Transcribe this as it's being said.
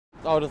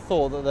I would have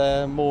thought that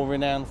they're more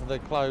renowned for their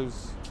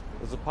clothes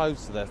as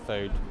opposed to their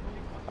food.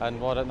 And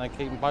why don't they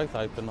keep them both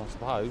open, I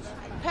suppose?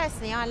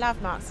 Personally, I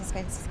love Marks and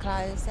Spencer's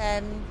clothes.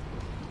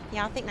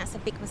 Yeah, I think that's a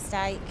big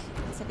mistake,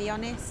 to be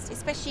honest.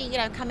 Especially,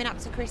 coming up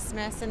to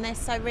Christmas, and they're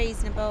so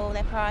reasonable,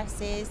 their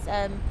prices.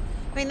 I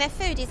mean, their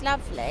food is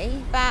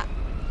lovely, but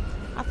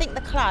I think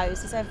the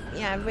clothes is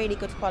really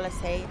good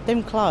quality.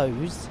 Them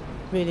clothes,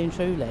 really and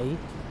truly,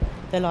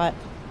 they're like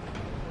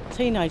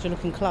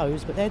teenager-looking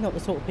clothes, but they're not the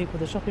sort of people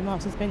that shop in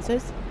Marks and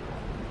Spencer's.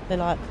 They're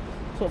like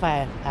sort of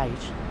our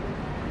age.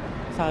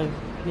 So,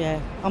 yeah,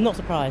 I'm not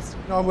surprised.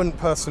 I wouldn't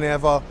personally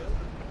ever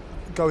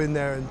go in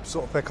there and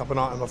sort of pick up an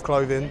item of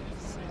clothing,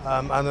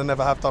 and I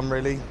never have done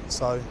really.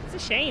 So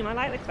it's a shame. I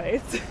like the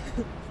clothes.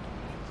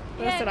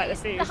 I also like the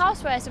food. The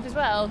houseware stuff as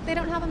well. They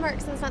don't have a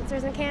Marks and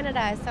Spencer's in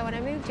Canada, so when I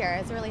moved here,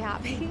 I was really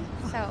happy.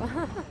 So.